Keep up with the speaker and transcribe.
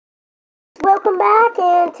welcome back,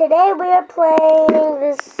 and today we are playing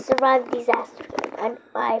this Survive Disaster game.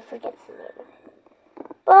 I forget the name of it,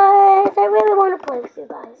 but I really want to play with you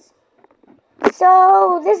guys.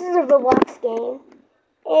 So, this is a Roblox game,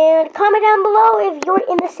 and comment down below if you're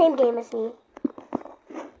in the same game as me.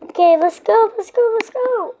 Okay, let's go.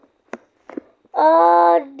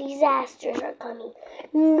 Disasters are coming.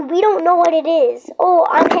 We don't know what it is. Oh,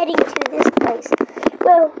 I'm heading to this place.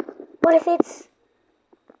 Well, what if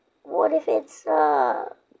it's a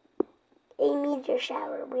meteor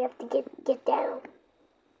shower? We have to get down.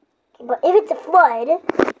 Okay, but if it's a flood,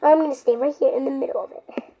 I'm gonna stay right here in the middle of it.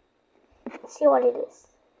 Let's see what it is.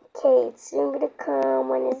 Okay, it's soon gonna come.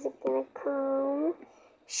 When is it gonna come?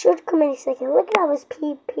 Should come any second. Look at all those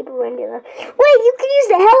people running around. Wait, you can use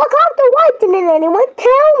the helicopter? Why didn't anyone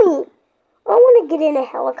tell me? I want to get in a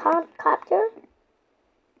helicopter.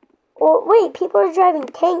 Or wait, people are driving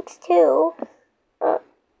tanks too. What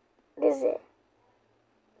is it?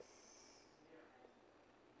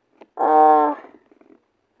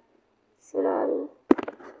 Tsunami.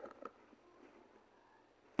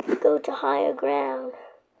 Go to higher ground.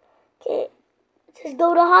 Okay, it says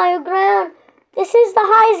go to higher ground. This is the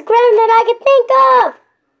highest ground that I can think of.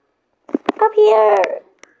 Up here.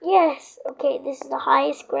 Yes. Okay, this is the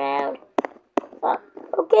highest ground.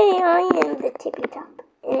 Okay, I am the tippy top.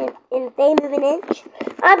 And if they move an inch,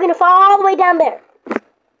 I'm going to fall all the way down there.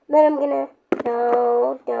 Then I'm going to...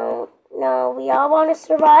 No. We all want to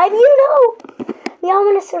survive, you know. We all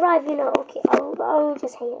want to survive, you know. Okay, I'll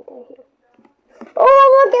just hang out down here.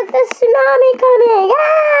 Oh, look at the tsunami coming.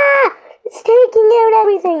 Ah! It's taking out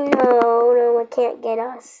everything. No, it can't get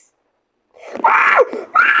us. Okay,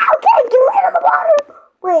 get rid of the water.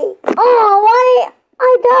 Wait. Oh, why?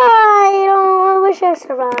 I died. Oh, I wish I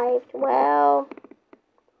survived. Well,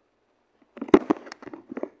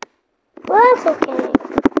 that's okay.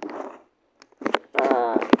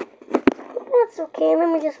 That's okay. Let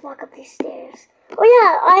me just walk up these stairs. Oh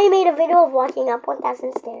yeah, I made a video of walking up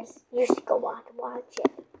 1,000 stairs. You should go watch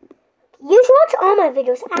it. You should watch all my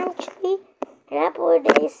videos, actually. An apple a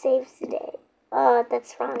day saves the day.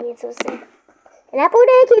 That's wrong. It's so simple. An apple a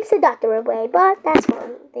day keeps the doctor away, but that's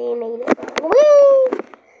wrong. They made it wrong. Whee!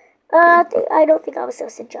 I don't think I was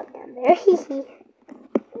supposed to jump down there.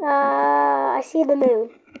 I see the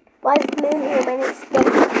moon. Why is the moon here when it's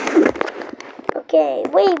getting... Okay,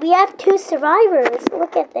 wait, we have 2 survivors.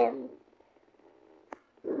 Look at them.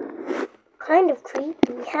 Kind of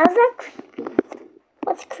creepy. How's that creepy?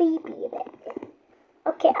 What's creepy about it?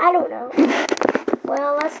 Okay, I don't know.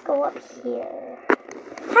 Well, let's go up here.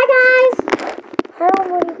 Hi guys! How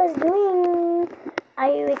are you guys doing? Are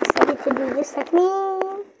you excited to do this like me?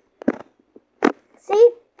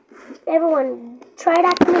 See? Everyone, try it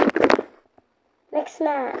after me. Next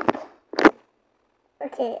map.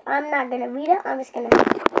 Okay, I'm not gonna read it. I'm just gonna, do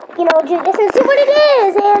this and see what it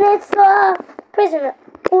is. And it's prisoner.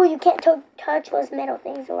 Oh, you can't touch those metal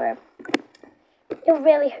things or it'll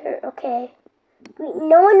really hurt. Okay.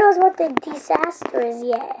 No one knows what the disaster is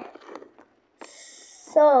yet.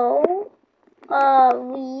 So,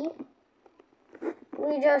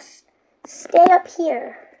 we just stay up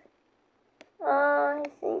here. I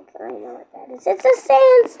think I know what that is. It's a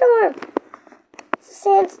sandstorm. It's a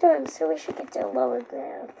sandstorm, so we should get to lower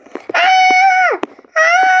ground.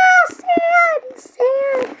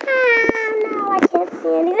 Sand. No, I can't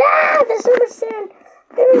see any. There's so much sand.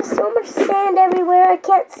 There is so much sand everywhere. I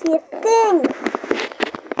can't see a thing.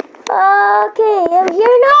 Okay, I'm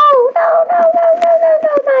here. No, not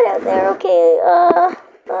out there. Okay, I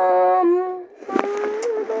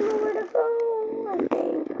don't know where to go. I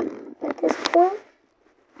think at this point,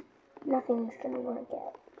 nothing's gonna work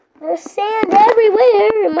out. There's sand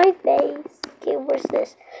everywhere in my face. Okay, where's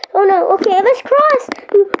this? Oh no, okay, let's cross.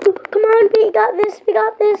 Come on, we got this.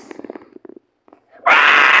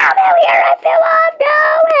 I'm out here, I fell off. No,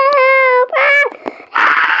 help.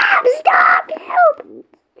 Stop,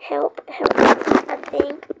 help. I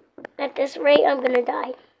think at this rate I'm gonna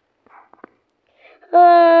die.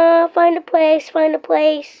 Find a place.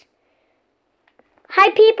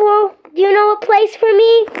 Hi people, do you know a place for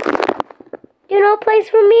me?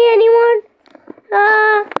 Anyone?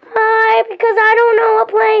 Hi, because I don't know a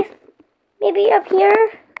place. Maybe up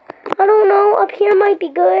here? I don't know, up here might be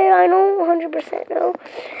good. I don't 100% know.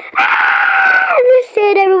 There's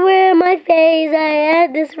sand everywhere in my face.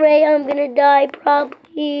 At this rate, I'm gonna die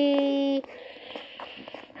probably.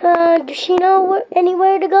 Does she know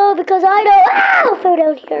anywhere to go? Because I don't. I'll fall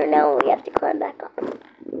down here. Now we have to climb back up.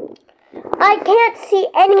 I can't see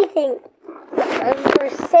anything.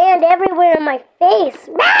 There's sand everywhere in my face.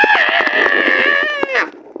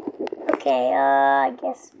 Okay, I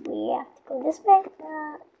guess we have to go this way.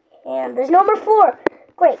 And there's number 4.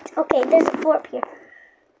 Great. Okay, there's a 4 up here.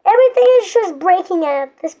 Everything is just breaking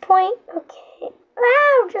at this point. Okay.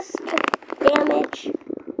 Wow, just damage.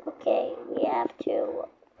 Okay, we have to...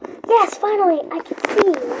 Yes, finally, I can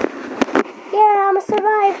see. Yeah, I'm a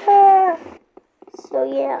survivor. So,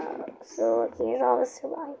 yeah. So, here's all the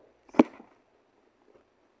survivors.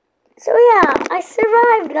 So, yeah, I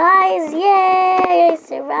survived, guys. Yay, I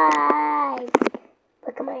survived.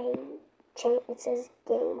 Look at my chain. It says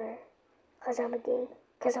gamer. Because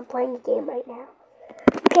I'm playing a game right now.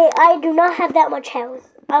 Okay, I do not have that much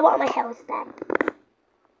health. I want my health back.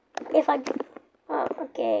 If I do...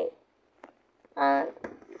 okay. I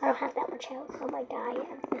don't have that much health. I might die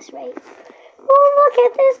at this rate. Oh, look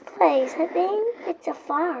at this place. I think it's a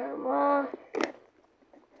farm.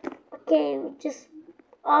 Okay, just...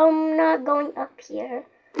 I'm not going up here.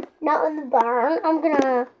 Not in the barn. I'm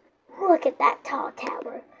gonna... Look at that tall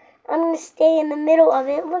tower. I'm gonna stay in the middle of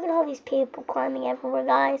it. Look at all these people climbing everywhere,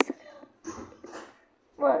 guys.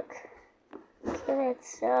 Look. Okay,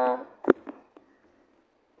 let's, I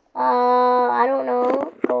don't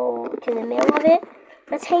know. Go to the middle of it.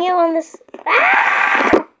 Let's hang out on this.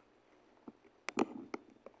 Ah!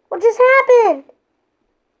 What just happened?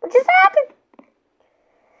 What just happened?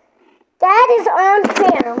 That is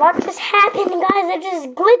unfair. What just happened, guys? I just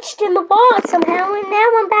glitched in the ball somehow, and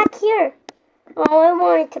now I'm back here. Oh, I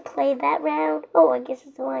wanted to play that round. Oh, I guess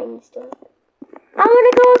it's the lion's doing it. I'm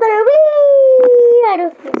gonna go there. Whee! I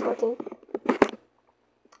don't think it's working.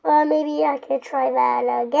 Maybe I could try that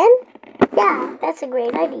again. Yeah, that's a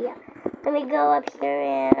great idea. Let me go up here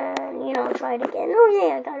and, try it again. Oh,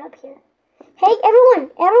 yeah, I got up here. Hey,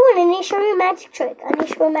 everyone, I need to show you a magic trick.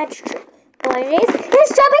 What it is?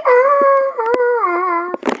 It's jumping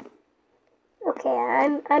off. Okay,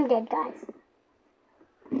 I'm dead, guys.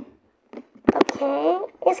 Okay,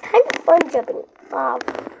 it's kind of fun jumping off.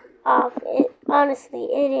 Honestly,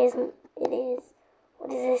 it is.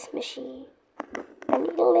 What is this machine? I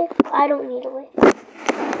need a lift. I don't need a lift.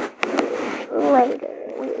 Later.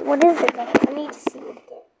 What is it? I need to see it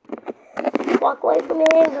again. Walk away from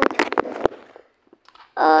it and go to it.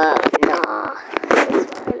 Nah.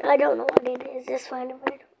 It's fine. I don't know what it is. It's fine if I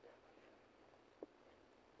don't.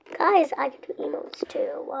 Guys, I can do emotes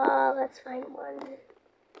too. Let's find one.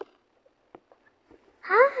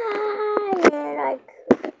 Hi! And I'm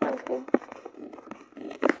gonna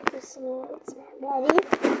just see what's not ready.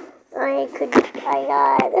 I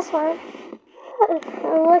got this one.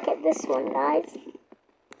 Look at this one, guys.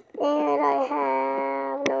 And I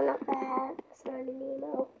have, no, not that. That's not an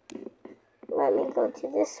emo. Let me go to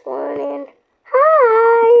this one and,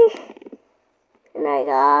 hi! And I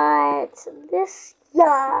got this,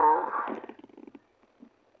 yeah.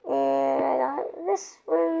 And I got this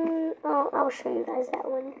one. Oh, I'll show you guys that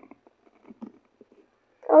one.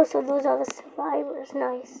 Oh, so those are the survivors.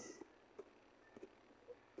 Nice.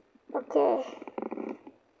 Okay.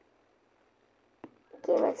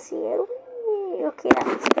 Okay, let's see it. Okay,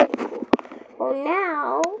 that's pretty cool. Well,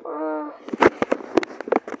 now,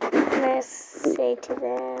 let's say to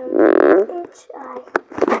them, H-I.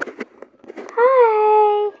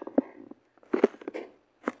 Hi!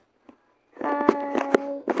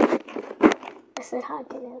 Hi. I said hi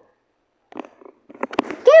to them.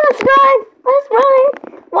 Okay, let's run!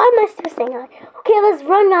 Why am I still saying hi? Okay, let's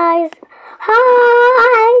run, guys.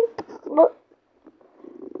 Hi!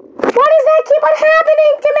 Why does that keep on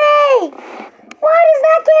happening to me?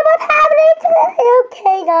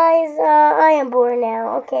 Okay, guys, I am bored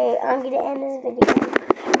now. Okay, I'm gonna end this video.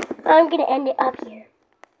 I'm gonna end it up here.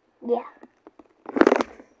 Yeah.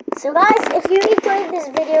 So, guys, if you enjoyed this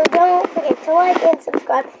video, don't forget to like and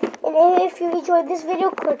subscribe. And if you enjoyed this video,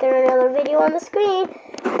 click on another video on the screen.